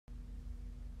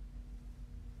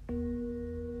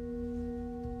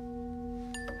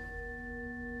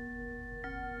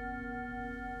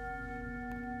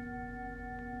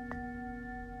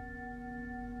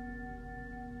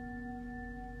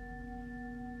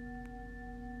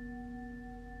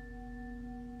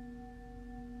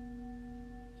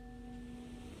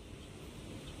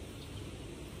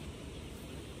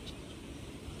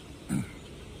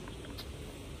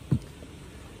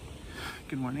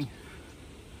Good morning.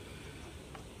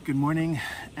 Good morning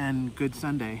and good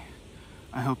Sunday.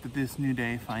 I hope that this new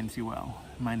day finds you well.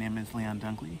 My name is Leon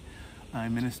Dunkley. I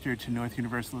minister to North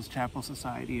Universalist Chapel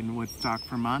Society in Woodstock,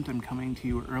 Vermont. I'm coming to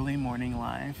you early morning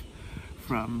live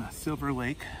from Silver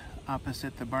Lake,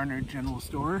 opposite the Barnard General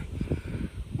Store,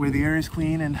 where the air is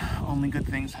clean and only good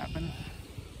things happen.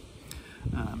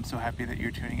 I'm so happy that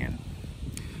you're tuning in.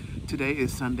 Today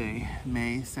is Sunday,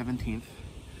 May 17th.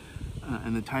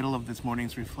 And the title of this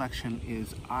morning's reflection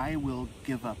is, I Will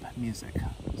Give Up Music,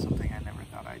 something I never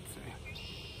thought I'd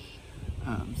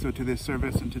say. So to this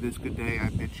service and to this good day, I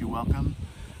bid you welcome.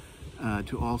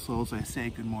 To all souls, I say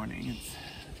good morning. It's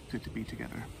good to be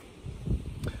together.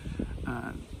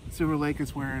 Silver Lake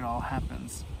is where it all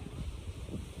happens.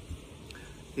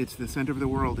 It's the center of the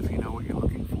world if you know what you're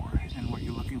looking for, and what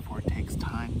you're looking for takes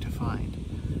time to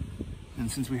find. And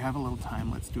since we have a little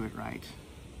time, let's do it right.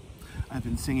 I've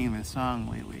been singing this song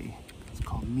lately. It's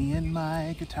called Me and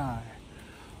My Guitar,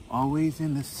 always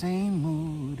in the same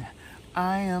mood.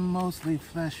 I am mostly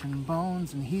flesh and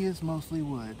bones and he is mostly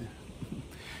wood.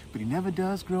 But he never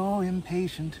does grow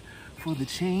impatient for the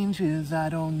changes I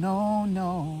don't know,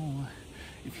 no.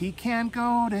 If he can't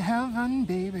go to heaven,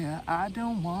 baby, I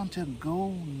don't want to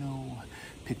go, no.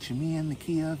 Picture me in the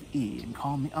key of E and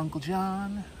call me Uncle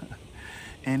John.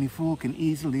 Any fool can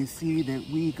easily see that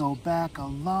we go back a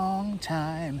long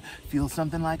time. Feels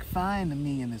something like fine to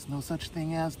me, and there's no such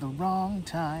thing as the wrong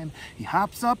time. He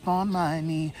hops up on my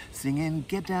knee, singing,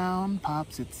 get down,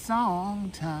 pops, it's song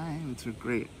time. It's a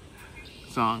great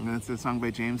song. It's a song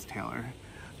by James Taylor,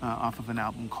 off of an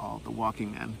album called The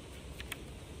Walking Man.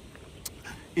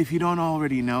 If you don't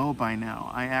already know by now,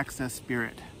 I access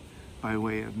spirit by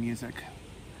way of music,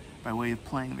 by way of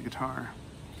playing the guitar.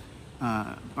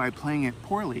 By playing it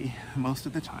poorly most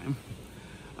of the time,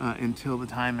 until the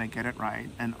time I get it right,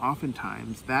 and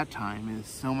oftentimes that time is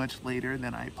so much later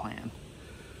than I plan.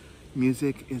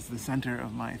 Music is the center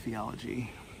of my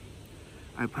theology.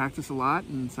 I practice a lot,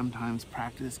 and sometimes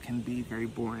practice can be very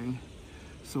boring.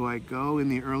 So I go in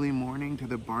the early morning to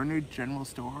the Barnard General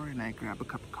Store and I grab a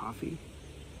cup of coffee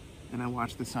and I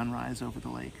watch the sunrise over the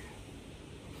lake.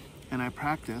 And I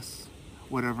practice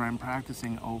whatever I'm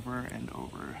practicing over and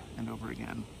over and over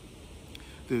again.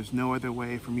 There's no other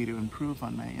way for me to improve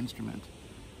on my instrument.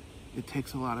 It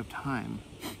takes a lot of time.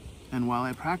 And while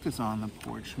I practice on the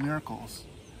porch, miracles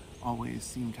always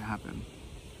seem to happen.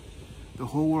 The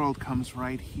whole world comes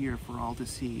right here for all to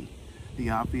see. The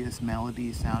obvious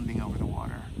melody sounding over the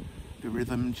water, the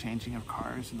rhythm changing of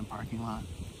cars in the parking lot,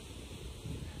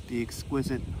 the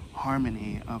exquisite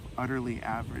harmony of utterly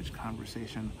average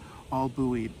conversation, all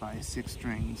buoyed by 6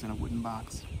 strings and a wooden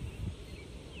box.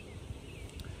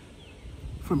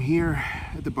 From here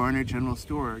at the Barnard General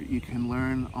Store, you can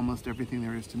learn almost everything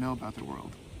there is to know about the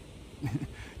world.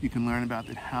 You can learn about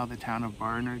how the town of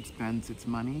Barnard spends its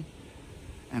money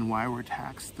and why we're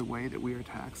taxed the way that we are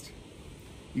taxed.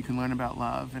 You can learn about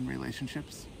love and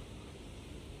relationships.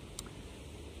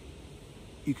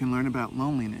 You can learn about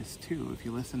loneliness too if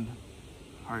you listen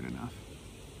hard enough.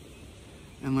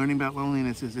 And learning about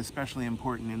loneliness is especially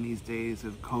important in these days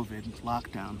of COVID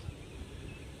lockdown.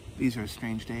 These are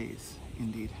strange days,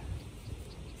 indeed.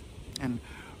 And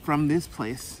from this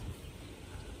place,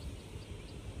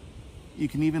 you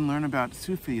can even learn about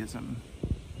Sufism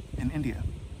in India.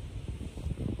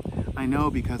 I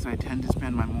know because I tend to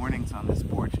spend my mornings on this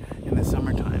porch in the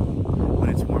summertime when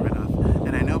it's warm enough.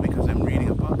 And I know because I'm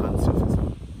reading a book on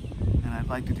Sufism. And I'd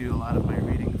like to do a lot of my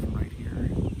reading from right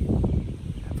here.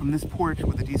 From this porch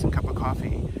with a decent cup of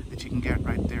coffee that you can get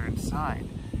right there inside,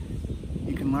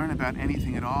 you can learn about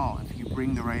anything at all if you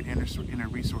bring the right inner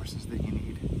resources that you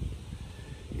need.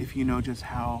 If you know just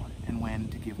how and when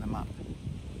to give them up.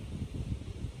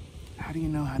 How do you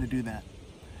know how to do that?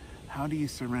 How do you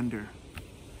surrender?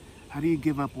 How do you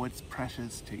give up what's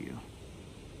precious to you?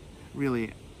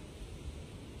 Really,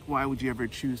 why would you ever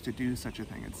choose to do such a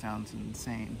thing? It sounds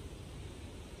insane.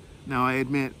 Now, I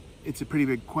admit it's a pretty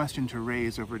big question to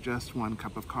raise over just one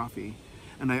cup of coffee.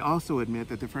 And I also admit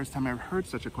that the first time I heard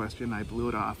such a question, I blew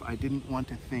it off. I didn't want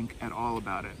to think at all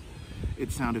about it.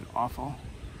 It sounded awful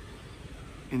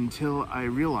until I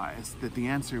realized that the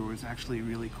answer was actually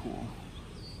really cool.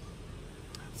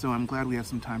 So I'm glad we have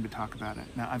some time to talk about it.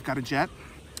 Now, I've got a jet.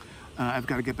 I've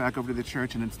got to get back over to the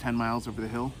church, and it's 10 miles over the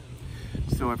hill.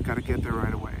 So I've got to get there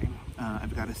right away.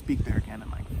 I've got to speak there again in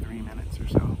like 3 minutes or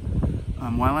so.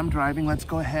 While I'm driving, let's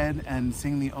go ahead and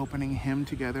sing the opening hymn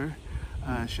together,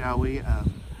 shall we?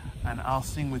 And I'll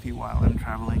sing with you while I'm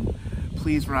traveling.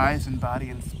 Please rise in body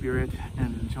and spirit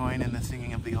and join in the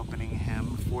singing of the opening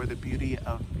hymn, For the Beauty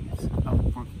of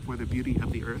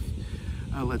the Earth.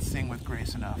 let's sing with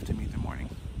grace enough to meet the morning.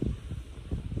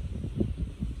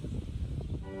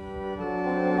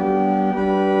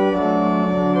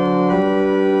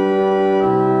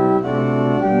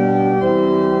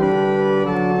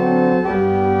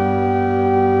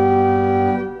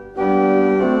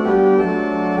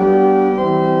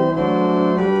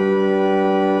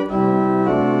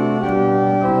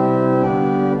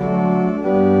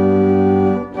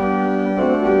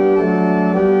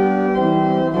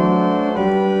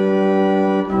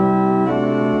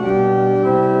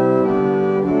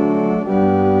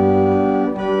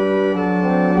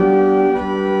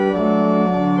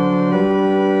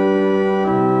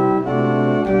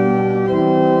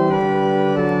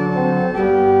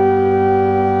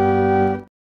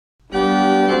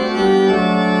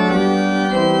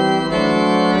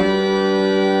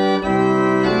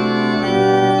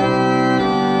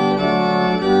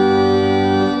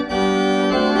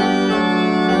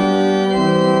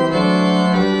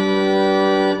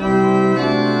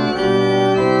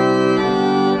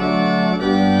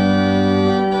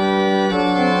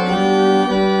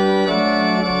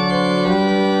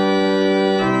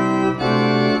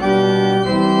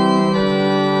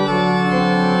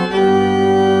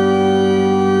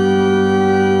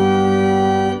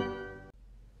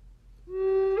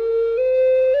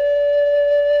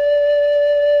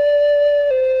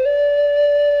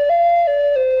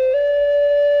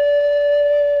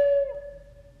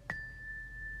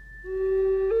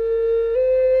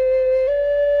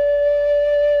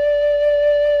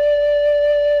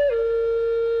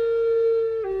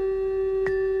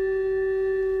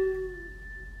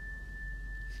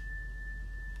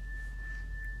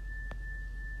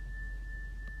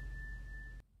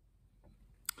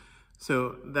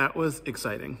 So that was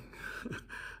exciting.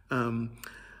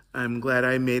 I'm glad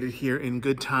I made it here in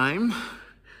good time.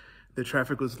 The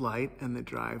traffic was light and the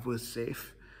drive was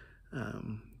safe.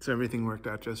 So everything worked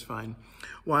out just fine.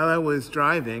 While I was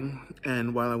driving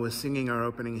and while I was singing our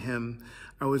opening hymn,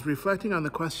 I was reflecting on the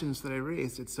questions that I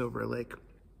raised at Silver Lake.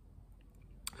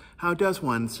 How does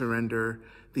one surrender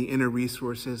the inner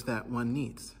resources that one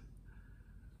needs?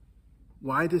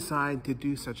 Why decide to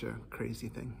do such a crazy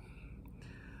thing?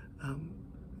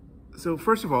 So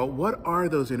first of all, what are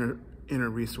those inner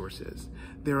resources?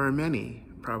 There are many,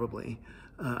 probably.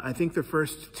 I think the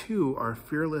first two are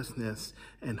fearlessness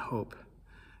and hope.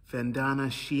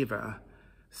 Vandana Shiva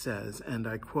says, and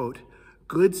I quote,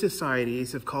 "Good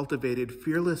societies have cultivated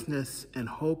fearlessness and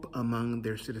hope among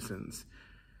their citizens.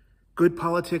 Good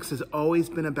politics has always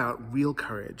been about real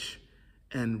courage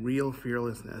and real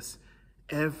fearlessness.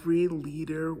 Every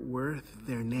leader worth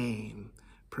their name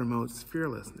promotes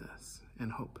fearlessness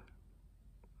and hope."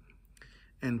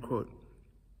 End quote.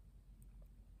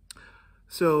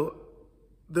 So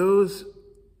those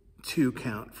two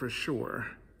count for sure.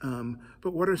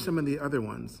 But what are some of the other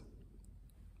ones?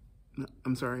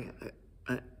 I'm sorry,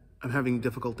 I'm having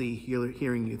difficulty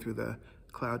hearing you through the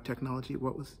cloud technology.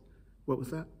 What was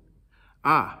that?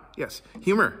 Ah, yes,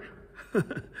 humor.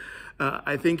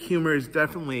 I think humor is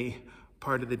definitely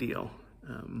part of the deal.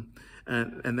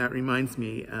 And that reminds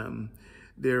me,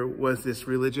 there was this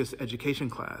religious education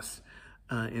class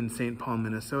in St. Paul,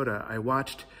 Minnesota. I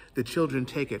watched the children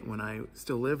take it when I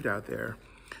still lived out there.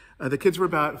 The kids were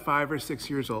about 5 or 6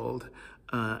 years old,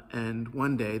 and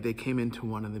one day they came into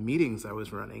one of the meetings I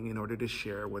was running in order to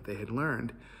share what they had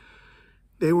learned.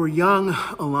 They were young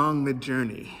along the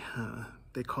journey.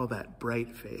 They call that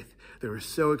bright faith. They were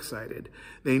so excited.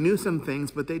 They knew some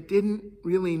things, but they didn't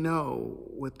really know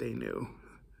what they knew.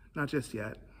 Not just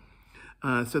yet.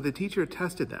 So the teacher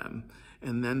tested them,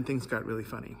 and then things got really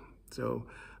funny. So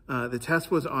the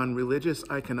test was on religious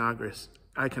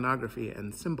iconography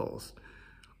and symbols.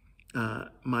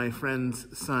 My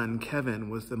friend's son, Kevin,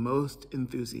 was the most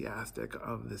enthusiastic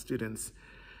of the students.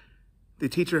 The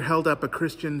teacher held up a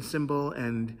Christian symbol,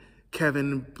 and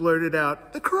Kevin blurted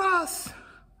out, "The cross!"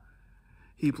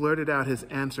 He blurted out his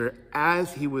answer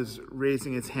as he was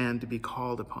raising his hand to be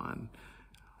called upon.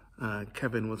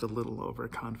 Kevin was a little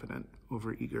overconfident,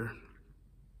 overeager.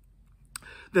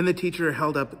 Then the teacher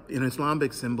held up an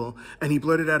Islamic symbol, and he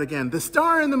blurted out again, "The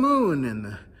star and the moon!"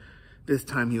 And this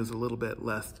time he was a little bit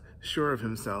less sure of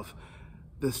himself.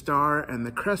 "The star and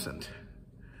the crescent,"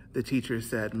 the teacher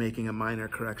said, making a minor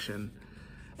correction.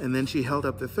 And then she held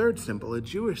up the third symbol, a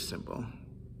Jewish symbol.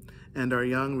 And our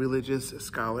young religious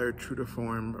scholar, true to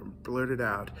form, blurted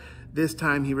out. This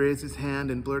time he raised his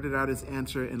hand and blurted out his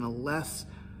answer in a less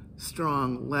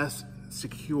strong, less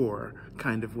secure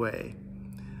kind of way.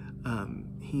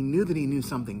 He knew that he knew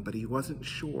something, but he wasn't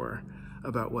sure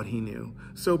about what he knew.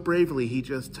 So bravely, he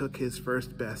just took his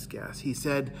first best guess. He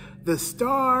said, "The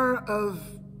star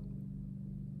of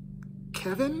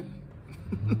Kevin?"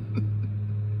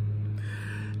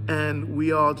 And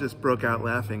we all just broke out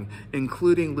laughing,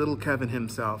 including little Kevin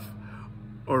himself,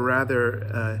 or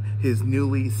rather his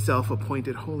newly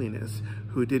self-appointed holiness,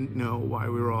 who didn't know why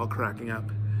we were all cracking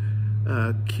up.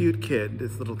 Cute kid,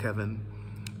 this little Kevin.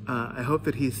 I hope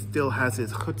that he still has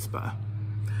his chutzpah.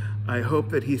 I hope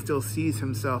that he still sees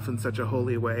himself in such a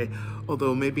holy way,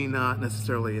 although maybe not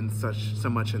necessarily in so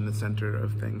much in the center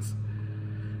of things.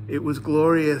 It was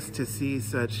glorious to see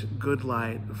such good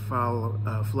light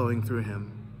flowing through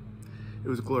him. It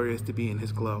was glorious to be in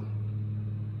his glow.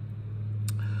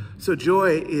 So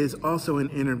joy is also an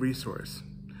inner resource.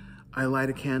 I light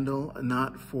a candle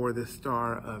not for the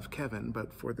star of Kevin,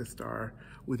 but for the star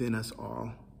within us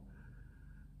all,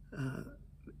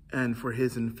 and for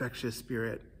his infectious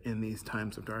spirit in these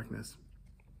times of darkness.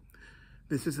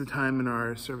 This is the time in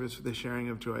our service for the sharing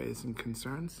of joys and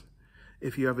concerns.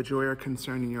 If you have a joy or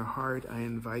concern in your heart, I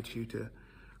invite you to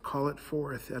call it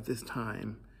forth at this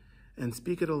time and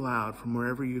speak it aloud from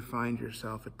wherever you find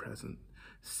yourself at present.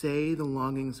 Say the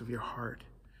longings of your heart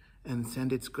and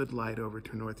send its good light over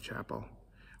to North Chapel,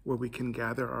 where we can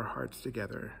gather our hearts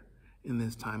together in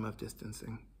this time of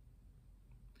distancing.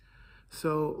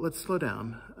 So let's slow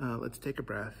down. Let's take a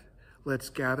breath. Let's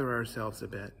gather ourselves a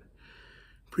bit.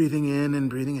 Breathing in and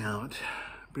breathing out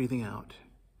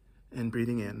and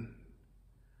breathing in.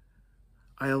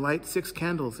 I light 6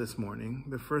 candles this morning.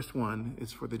 The first one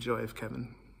is for the joy of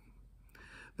Kevin.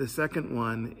 The second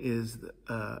one is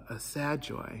a sad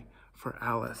joy for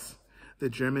Alice, the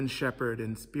German shepherd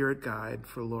and spirit guide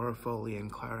for Laura Foley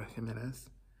and Clara Jimenez.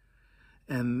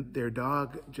 And their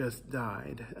dog just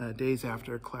died days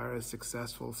after Clara's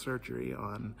successful surgery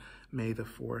on May the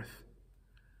 4th.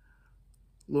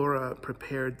 Laura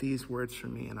prepared these words for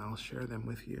me, and I'll share them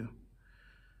with you.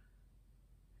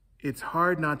 It's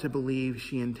hard not to believe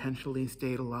she intentionally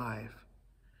stayed alive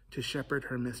to shepherd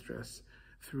her mistress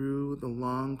through the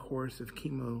long course of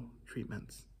chemo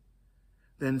treatments,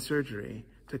 then surgery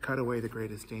to cut away the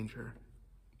greatest danger.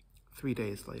 3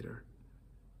 days later,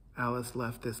 Alice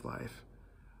left this life,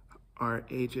 our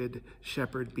aged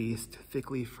shepherd beast,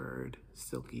 thickly furred,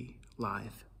 silky,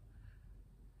 lithe.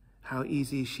 How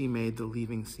easy she made the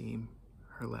leaving seem,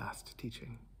 her last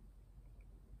teaching.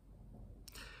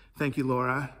 Thank you,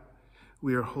 Laura.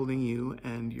 We are holding you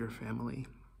and your family.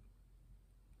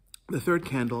 The third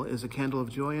candle is a candle of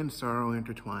joy and sorrow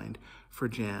intertwined for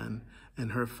Jan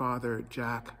and her father,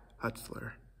 Jack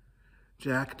Hutzler.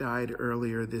 Jack died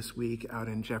earlier this week out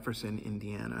in Jefferson,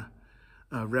 Indiana.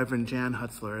 Reverend Jan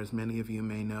Hutzler, as many of you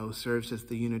may know, serves as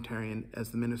the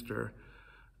minister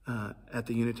at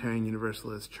the Unitarian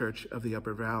Universalist Church of the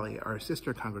Upper Valley, our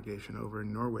sister congregation over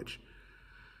in Norwich.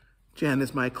 Jan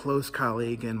is my close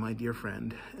colleague and my dear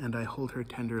friend, and I hold her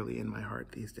tenderly in my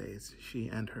heart these days, she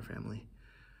and her family.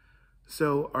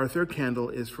 So our third candle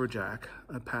is for Jack,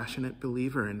 a passionate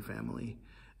believer in family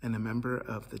and a member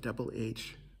of the Double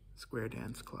H Square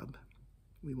Dance Club.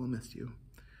 We will miss you.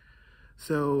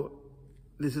 So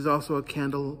this is also a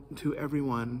candle to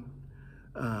everyone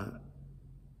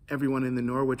in the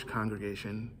Norwich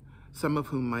congregation, some of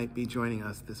whom might be joining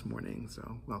us this morning,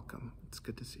 so welcome. It's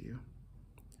good to see you.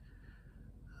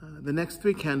 The next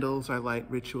 3 candles I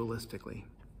light ritualistically.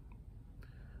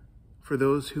 For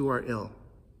those who are ill,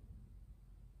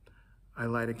 I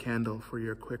light a candle for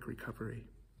your quick recovery.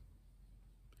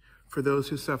 For those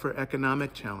who suffer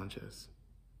economic challenges,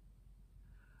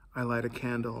 I light a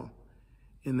candle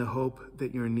in the hope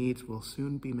that your needs will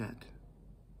soon be met.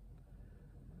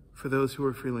 For those who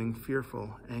are feeling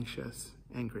fearful, anxious,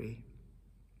 angry,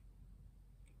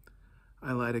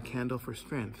 I light a candle for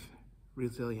strength,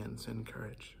 resilience, and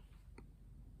courage.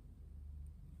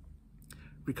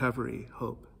 Recovery,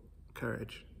 hope,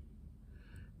 courage.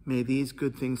 May these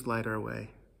good things light our way.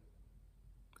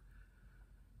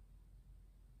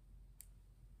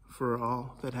 For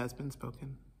all that has been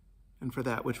spoken, and for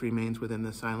that which remains within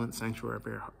the silent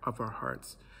sanctuary of our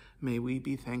hearts, may we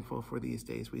be thankful for these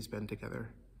days we spend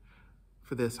together.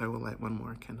 For this, I will light one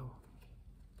more candle.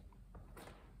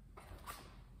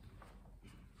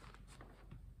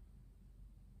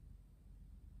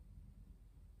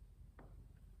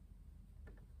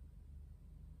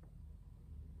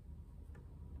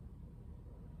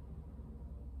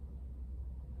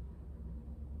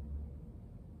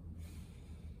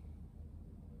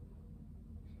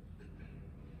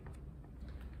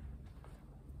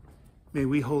 May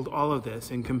we hold all of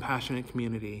this in compassionate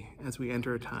community as we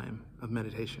enter a time of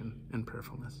meditation and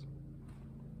prayerfulness.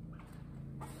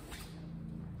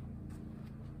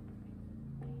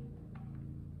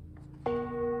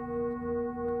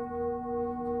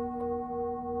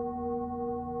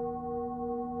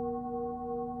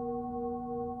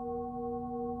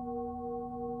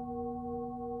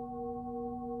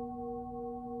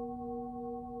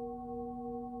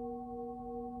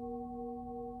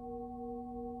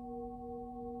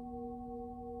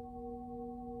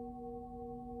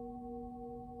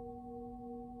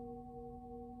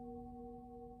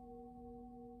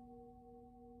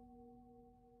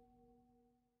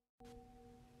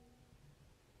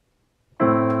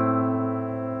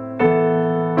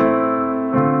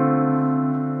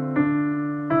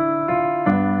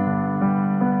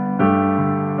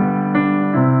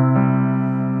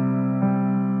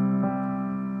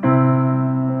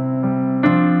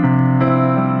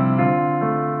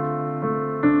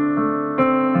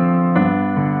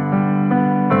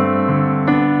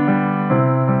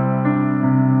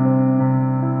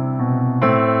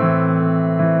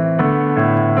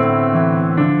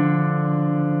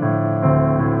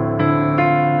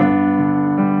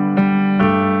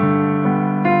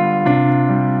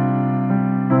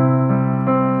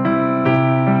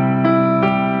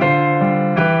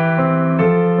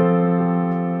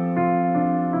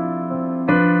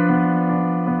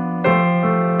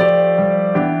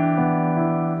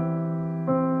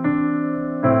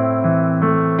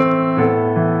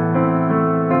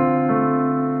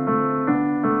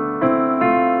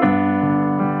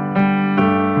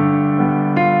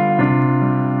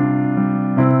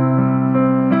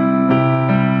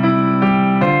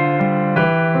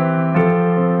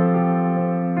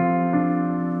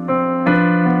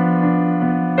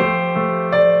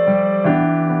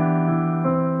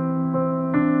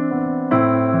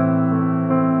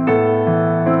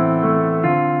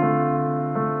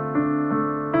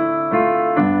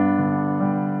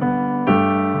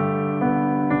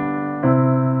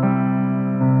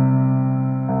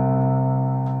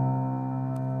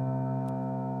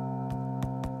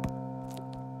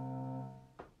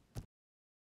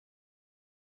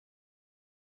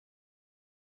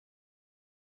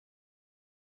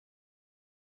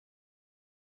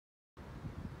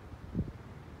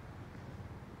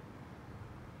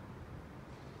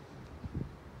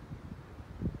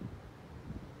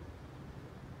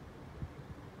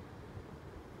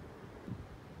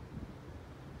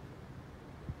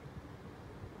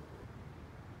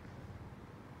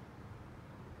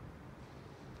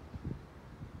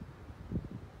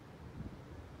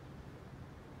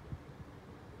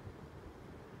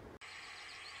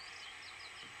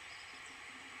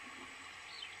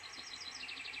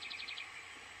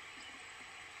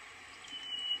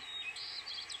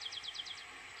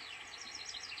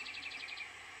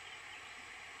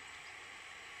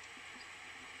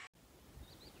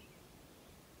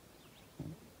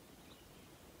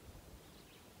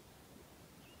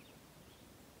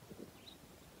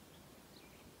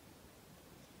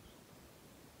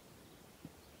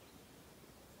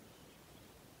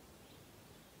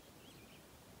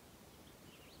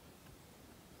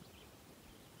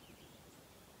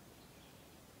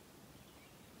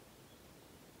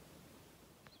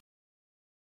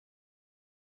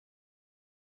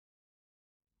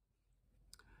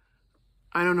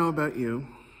 I don't know about you,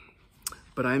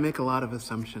 but I make a lot of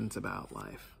assumptions about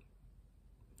life.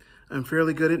 I'm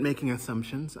fairly good at making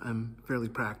assumptions. I'm fairly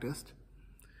practiced.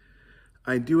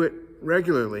 I do it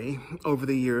regularly. Over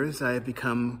the years, I have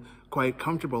become quite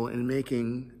comfortable in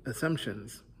making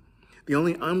assumptions. The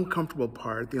only uncomfortable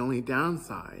part, the only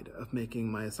downside of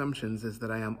making my assumptions is that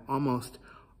I am almost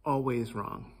always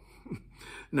wrong.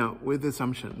 Now, with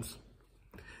assumptions,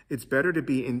 it's better to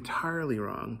be entirely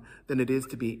wrong than it is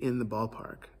to be in the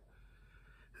ballpark.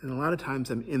 And a lot of times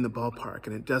I'm in the ballpark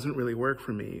and it doesn't really work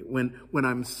for me. When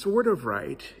I'm sort of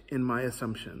right in my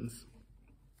assumptions,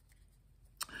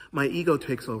 my ego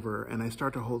takes over and I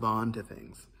start to hold on to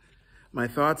things. My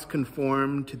thoughts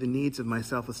conform to the needs of my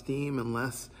self-esteem and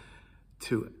less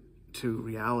to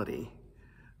reality.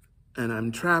 And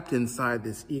I'm trapped inside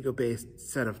this ego-based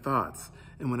set of thoughts.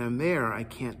 And when I'm there, I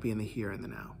can't be in the here and the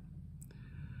now.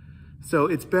 So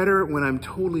it's better when I'm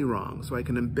totally wrong, so I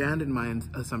can abandon my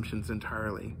assumptions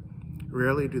entirely.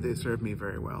 Rarely do they serve me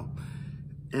very well.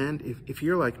 And if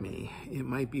you're like me, it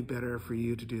might be better for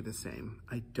you to do the same.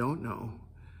 I don't know.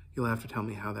 You'll have to tell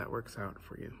me how that works out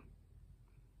for you.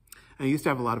 I used to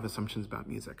have a lot of assumptions about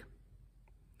music.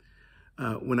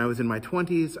 When I was in my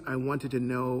 20s, I wanted to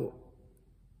know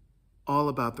all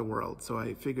about the world, so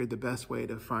I figured the best way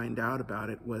to find out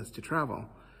about it was to travel.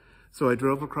 So I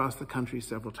drove across the country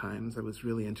several times. I was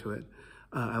really into it.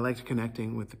 I liked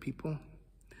connecting with the people.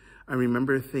 I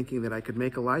remember thinking that I could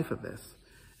make a life of this.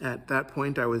 At that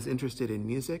point, I was interested in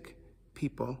music,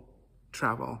 people,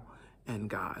 travel, and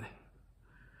God.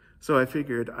 So I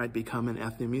figured I'd become an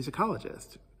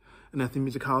ethnomusicologist. An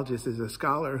ethnomusicologist is a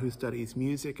scholar who studies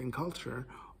music and culture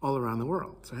all around the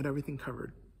world. So I had everything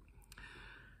covered.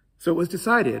 So it was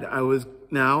decided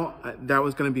that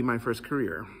was going to be my first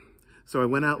career. So I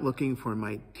went out looking for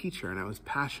my teacher and I was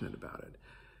passionate about it.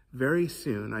 Very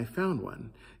soon I found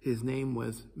one. His name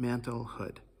was Mantle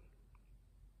Hood.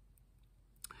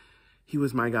 He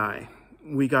was my guy.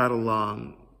 We got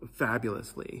along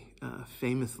fabulously,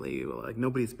 famously, like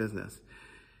nobody's business.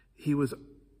 He was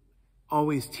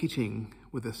always teaching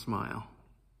with a smile.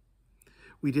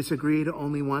 We disagreed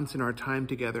only once in our time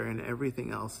together and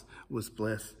everything else was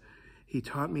bliss. He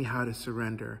taught me how to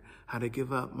surrender, how to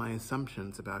give up my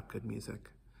assumptions about good music.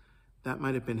 That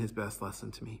might have been his best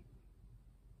lesson to me.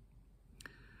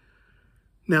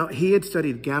 Now, he had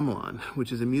studied gamelan,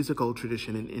 which is a musical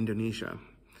tradition in Indonesia,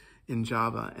 in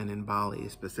Java and in Bali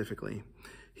specifically.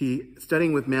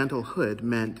 Studying with Mantle Hood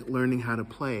meant learning how to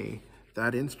play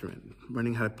that instrument,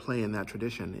 learning how to play in that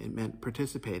tradition. It meant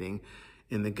participating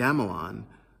in the gamelan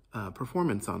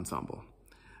performance ensemble.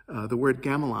 The word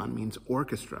gamelan means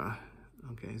orchestra.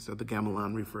 Okay, so the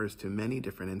gamelan refers to many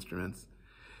different instruments.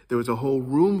 There was a whole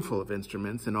room full of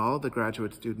instruments and all the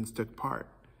graduate students took part.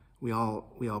 We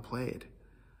all played.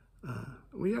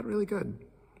 We got really good.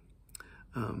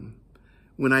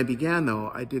 When I began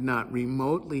though, I did not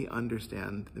remotely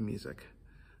understand the music.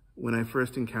 When I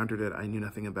first encountered it, I knew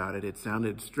nothing about it. It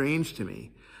sounded strange to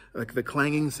me. Like the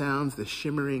clanging sounds, the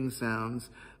shimmering sounds,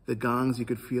 the gongs you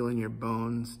could feel in your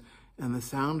bones, and the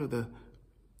sound of the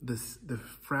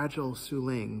fragile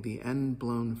suling, the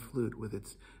end-blown flute with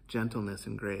its gentleness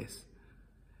and grace.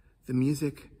 The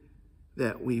music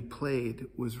that we played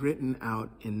was written out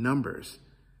in numbers.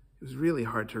 It was really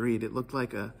hard to read. It looked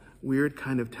like a weird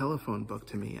kind of telephone book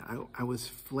to me. I was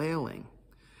flailing,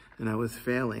 and I was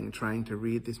failing trying to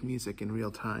read this music in real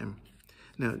time.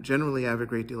 Now, generally, I have a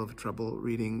great deal of trouble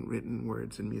reading written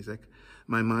words in music.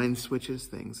 My mind switches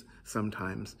things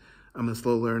sometimes. I'm a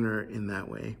slow learner in that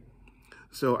way.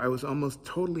 So I was almost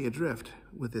totally adrift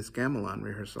with this gamelan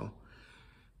rehearsal.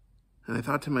 And I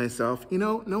thought to myself,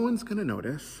 no one's going to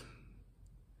notice.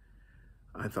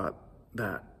 I thought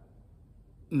that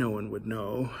no one would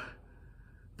know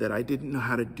that I didn't know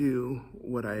how to do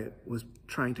what I was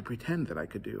trying to pretend that I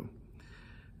could do.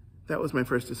 That was my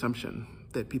first assumption,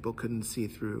 that people couldn't see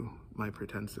through my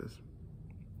pretenses.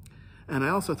 And I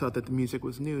also thought that the music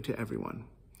was new to everyone.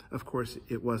 Of course,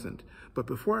 it wasn't. But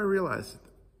before I realized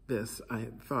this, I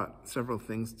thought several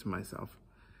things to myself.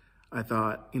 I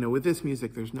thought, with this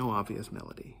music, there's no obvious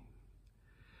melody.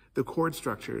 The chord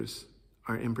structures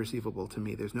are imperceivable to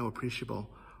me. There's no appreciable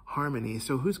harmony.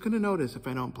 So who's going to notice if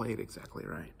I don't play it exactly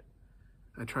right?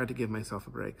 I tried to give myself a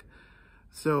break.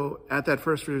 So at that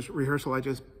first rehearsal, I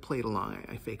just played along.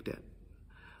 I faked it.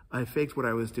 I faked what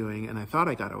I was doing, and I thought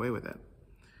I got away with it.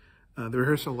 The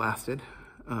rehearsal lasted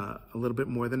a little bit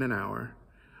more than an hour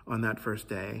on that first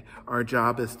day. Our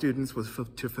job as students was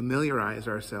to familiarize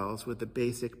ourselves with the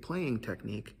basic playing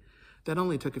technique. That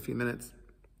only took a few minutes,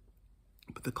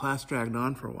 but the class dragged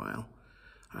on for a while.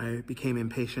 I became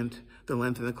impatient. The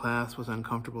length of the class was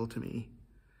uncomfortable to me.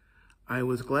 I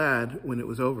was glad when it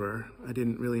was over. I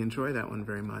didn't really enjoy that one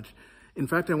very much. In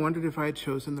fact, I wondered if I had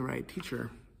chosen the right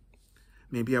teacher.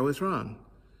 Maybe I was wrong.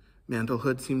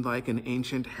 Mantlehood seemed like an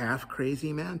ancient,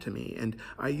 half-crazy man to me, and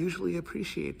I usually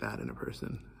appreciate that in a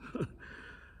person.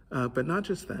 But not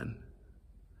just then.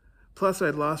 Plus,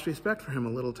 I'd lost respect for him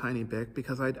a little tiny bit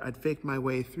because I'd faked my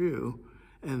way through,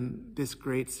 and this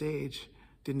great sage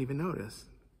didn't even notice.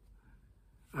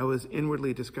 I was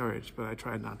inwardly discouraged, but I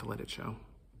tried not to let it show.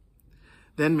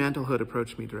 Then Mantlehood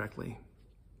approached me directly.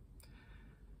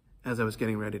 As I was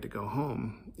getting ready to go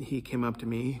home, he came up to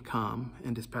me, calm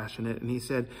and dispassionate, and he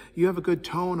said, "You have a good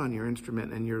tone on your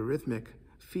instrument and your rhythmic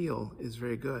feel is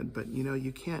very good, but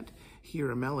you can't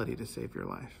hear a melody to save your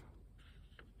life."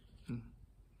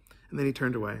 And then he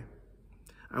turned away.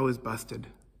 I was busted,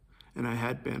 and I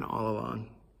had been all along.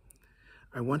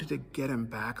 I wanted to get him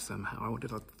back somehow. I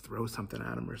wanted to throw something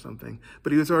at him or something,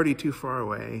 but he was already too far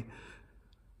away.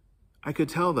 I could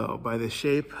tell, though, by the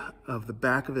shape of the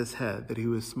back of his head that he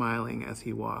was smiling as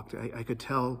he walked. I could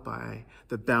tell by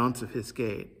the bounce of his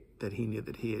gait that he knew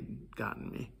that he had gotten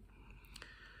me.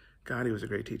 God, he was a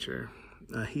great teacher.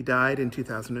 He died in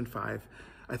 2005.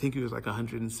 I think he was like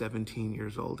 117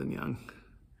 years old and young.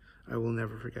 I will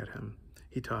never forget him.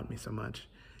 He taught me so much.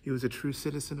 He was a true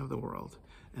citizen of the world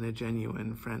and a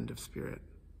genuine friend of spirit.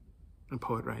 A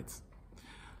poet writes,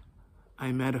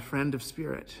 "I met a friend of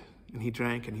spirit, and he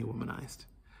drank and he womanized.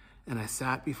 And I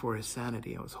sat before his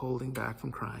sanity. I was holding back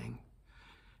from crying.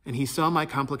 And he saw my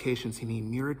complications and he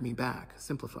mirrored me back,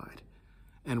 simplified.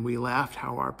 And we laughed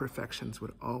how our perfections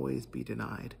would always be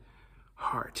denied.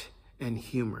 Heart and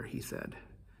humor," he said,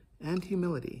 "and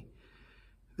humility.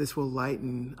 This will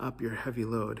lighten up your heavy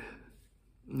load."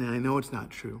 Now, I know it's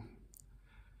not true.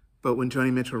 But when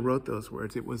Joni Mitchell wrote those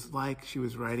words, it was like she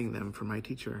was writing them for my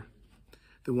teacher,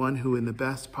 the one who, in the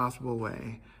best possible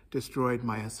way, destroyed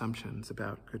my assumptions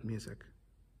about good music.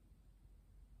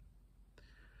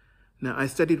 Now, I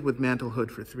studied with Mantlehood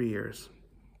for 3 years,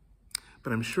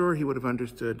 but I'm sure he would have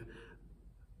understood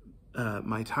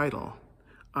my title,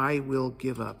 "I Will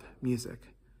Give Up Music,"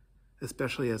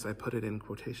 especially as I put it in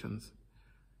quotations.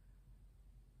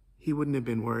 He wouldn't have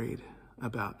been worried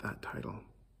about that title.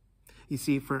 You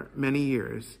see, for many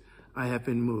years, I have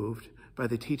been moved by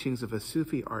the teachings of a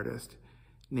Sufi artist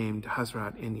named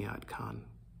Hazrat Inayat Khan.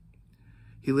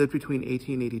 He lived between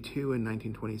 1882 and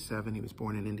 1927. He was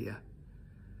born in India.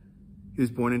 He was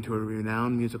born into a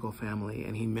renowned musical family,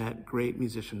 and he met great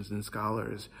musicians and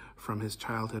scholars from his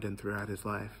childhood and throughout his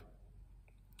life.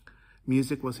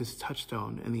 Music was his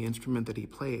touchstone, and the instrument that he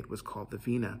played was called the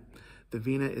veena. The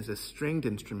veena is a stringed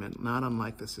instrument, not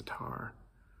unlike the sitar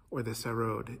or the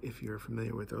sarod, if you're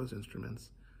familiar with those instruments.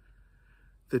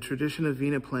 The tradition of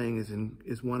veena playing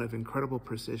is one of incredible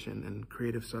precision and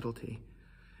creative subtlety.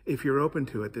 If you're open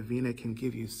to it, the veena can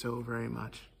give you so very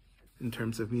much in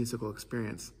terms of musical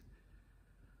experience.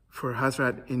 For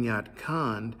Hazrat Inayat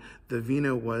Khan, the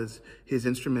veena was his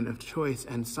instrument of choice,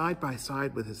 and side by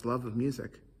side with his love of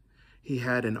music, he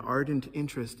had an ardent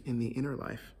interest in the inner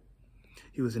life.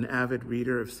 He was an avid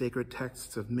reader of sacred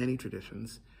texts of many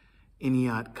traditions.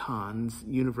 Inayat Khan's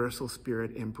universal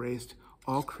spirit embraced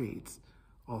all creeds,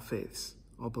 all faiths,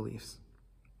 all beliefs.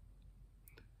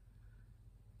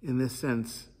 In this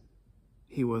sense,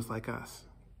 he was like us.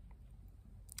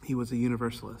 He was a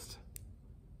universalist,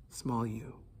 small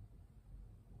u.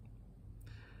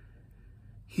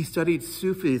 He studied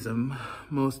Sufism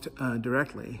most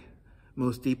directly,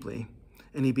 most deeply,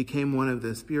 and he became one of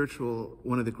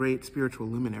the great spiritual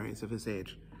luminaries of his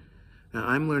age. Now,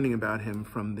 I'm learning about him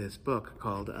from this book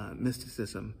called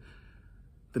Mysticism,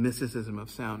 The Mysticism of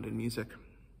Sound and Music.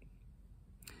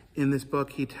 In this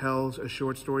book, he tells a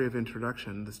short story of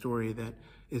introduction, the story that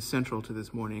is central to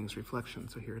this morning's reflection.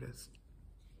 So here it is.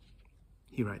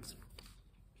 He writes,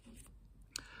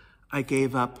 "I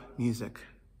gave up music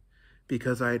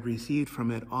because I had received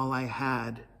from it all I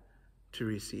had to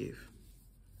receive,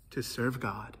 to serve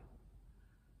God.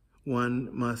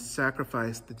 One must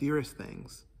sacrifice the dearest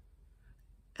things,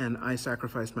 and I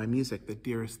sacrificed my music, the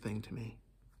dearest thing to me."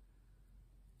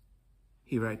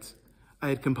 He writes, "I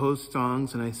had composed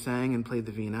songs and I sang and played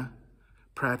the veena.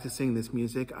 Practicing this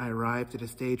music, I arrived at a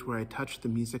stage where I touched the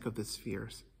music of the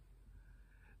spheres.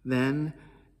 Then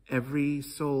every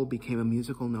soul became a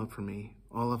musical note for me.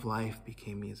 All of life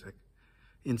became music.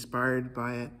 Inspired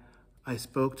by it, I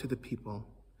spoke to the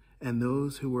people, and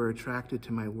those who were attracted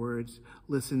to my words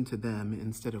listened to them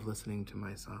instead of listening to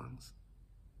my songs.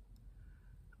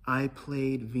 I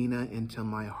played veena until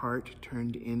my heart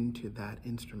turned into that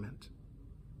instrument.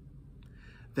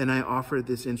 Then I offered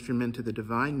this instrument to the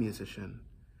divine musician,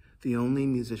 the only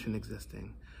musician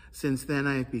existing. Since then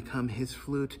I have become his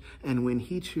flute, and when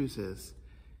he chooses,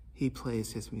 he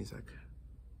plays his music.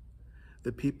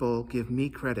 The people give me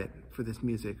credit for this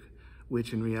music,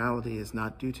 which in reality is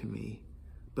not due to me,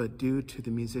 but due to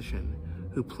the musician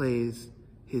who plays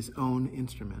his own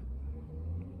instrument.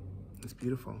 It's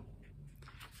beautiful.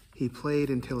 He played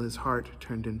until his heart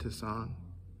turned into song,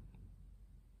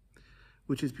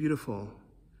 which is beautiful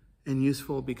and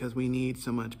useful because we need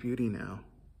so much beauty now,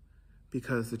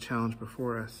 because the challenge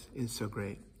before us is so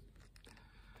great.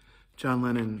 John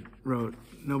Lennon wrote,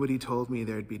 "Nobody told me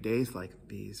there'd be days like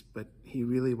these," but he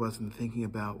really wasn't thinking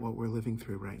about what we're living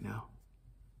through right now.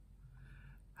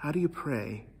 How do you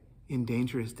pray in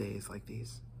dangerous days like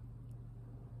these?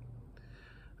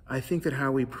 I think that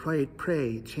how we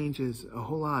pray changes a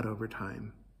whole lot over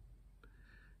time.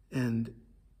 And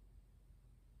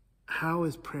how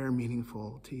is prayer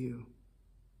meaningful to you?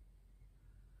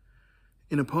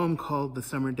 In a poem called The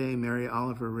Summer Day, Mary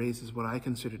Oliver raises what I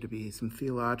consider to be some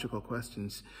theological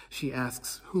questions. She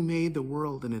asks, who made the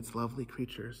world and its lovely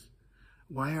creatures?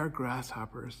 Why are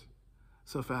grasshoppers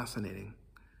so fascinating?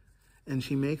 And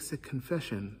she makes a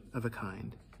confession of a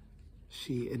kind.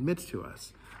 She admits to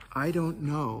us, I don't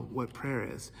know what prayer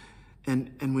is.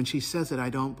 And when she says it, I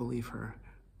don't believe her.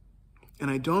 And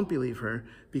I don't believe her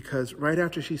because right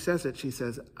after she says it, she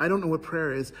says, I don't know what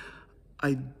prayer is.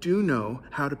 I do know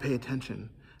how to pay attention,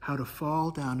 how to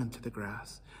fall down into the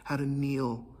grass, how to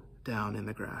kneel down in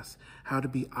the grass, how to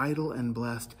be idle and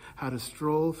blessed, how to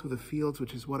stroll through the fields,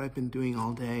 which is what I've been doing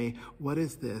all day. What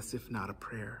is this if not a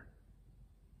prayer?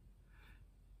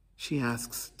 She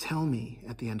asks, tell me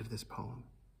at the end of this poem,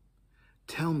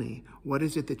 tell me, what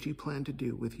is it that you plan to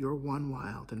do with your one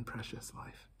wild and precious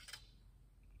life?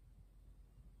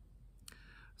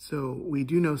 So we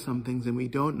do know some things and we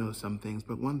don't know some things,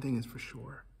 but one thing is for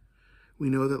sure.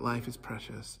 We know that life is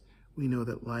precious. We know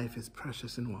that life is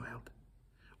precious and wild.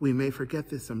 We may forget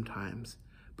this sometimes,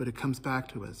 but it comes back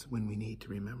to us when we need to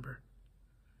remember.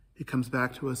 It comes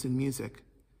back to us in music,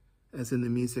 as in the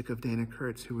music of Dana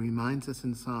Kurtz, who reminds us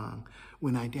in song,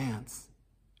 when I dance,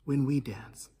 when we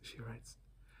dance, she writes,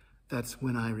 that's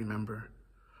when I remember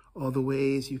all the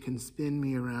ways you can spin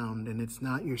me around, and it's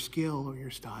not your skill or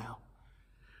your style,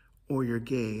 or your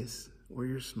gaze, or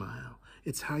your smile.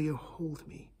 It's how you hold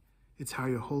me. It's how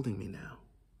you're holding me now.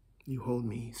 You hold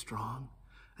me strong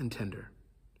and tender,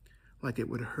 like it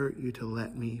would hurt you to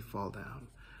let me fall down,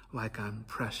 like I'm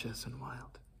precious and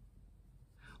wild.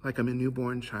 Like I'm a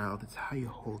newborn child, it's how you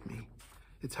hold me.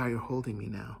 It's how you're holding me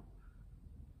now.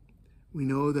 We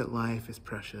know that life is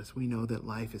precious. We know that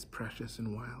life is precious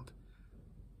and wild.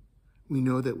 We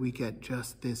know that we get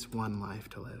just this one life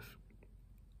to live.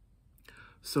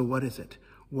 So what is it?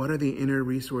 What are the inner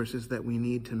resources that we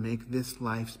need to make this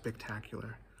life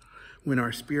spectacular? When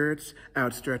our spirits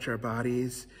outstretch our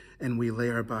bodies and we lay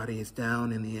our bodies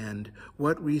down in the end,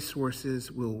 what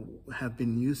resources will have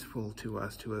been useful to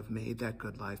us to have made that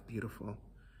good life beautiful?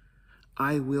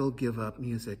 I will give up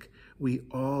music. We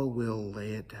all will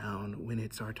lay it down when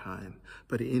it's our time.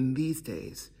 But in these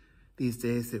days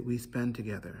that we spend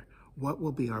together, what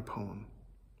will be our poem?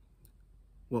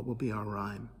 What will be our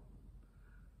rhyme?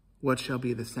 What shall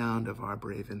be the sound of our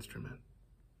brave instrument?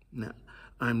 Now,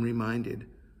 I'm reminded,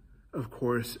 of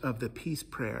course, of the peace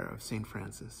prayer of St.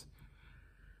 Francis.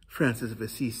 Francis of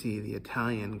Assisi, the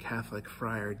Italian Catholic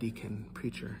friar, deacon,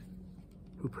 preacher,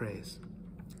 who prays,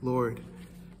 Lord,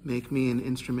 make me an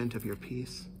instrument of your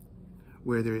peace.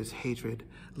 Where there is hatred,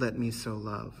 let me sow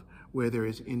love. Where there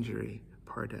is injury,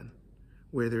 pardon.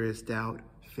 Where there is doubt,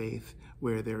 faith.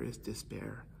 Where there is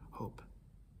despair, hope.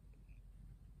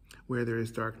 Where there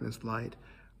is darkness, light.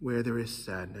 Where there is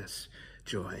sadness,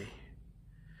 joy.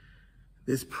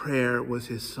 This prayer was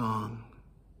his song,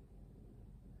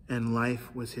 and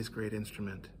life was his great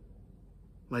instrument.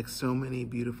 Like so many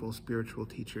beautiful spiritual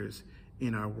teachers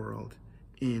in our world,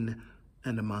 in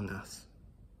and among us.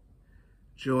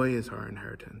 Joy is our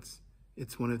inheritance.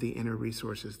 It's one of the inner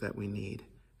resources that we need.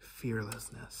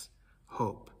 Fearlessness,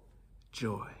 hope,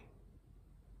 joy,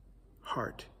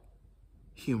 heart,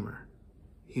 humor,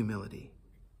 humility,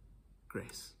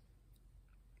 grace.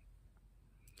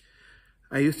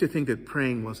 I used to think that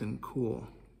praying wasn't cool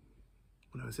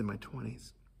when I was in my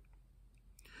 20s,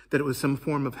 that it was some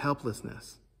form of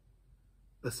helplessness,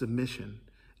 a submission,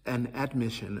 an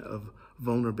admission of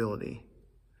vulnerability,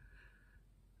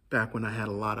 back when I had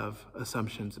a lot of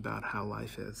assumptions about how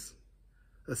life is,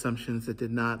 assumptions that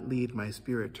did not lead my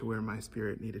spirit to where my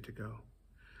spirit needed to go.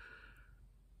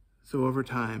 So over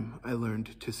time, I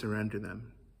learned to surrender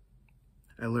them.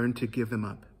 I learned to give them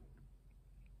up.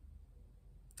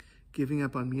 Giving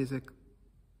up on music,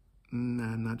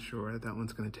 I'm not sure. That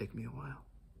one's going to take me a while.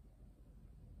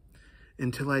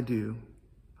 Until I do,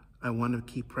 I want to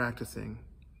keep practicing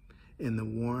in the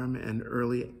warm and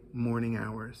early morning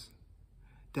hours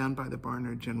down by the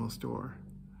Barnard General Store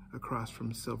across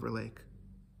from Silver Lake.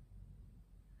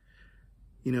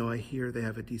 You know, I hear they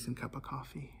have a decent cup of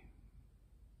coffee.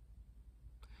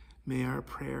 May our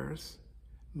prayers,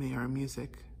 may our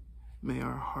music, may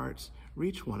our hearts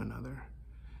reach one another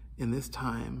in this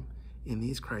time, in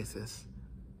these crisis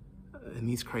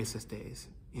days,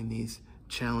 in these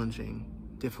challenging,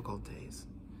 difficult days.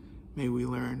 May we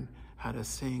learn how to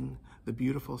sing the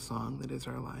beautiful song that is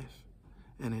our life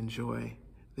and enjoy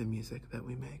the music that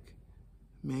we make.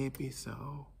 May it be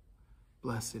so.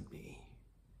 Blessed be,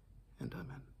 and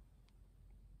amen.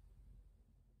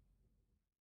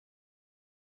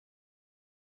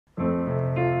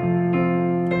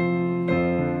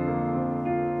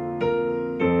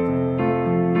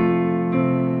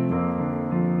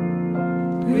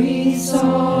 Breathe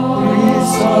softly,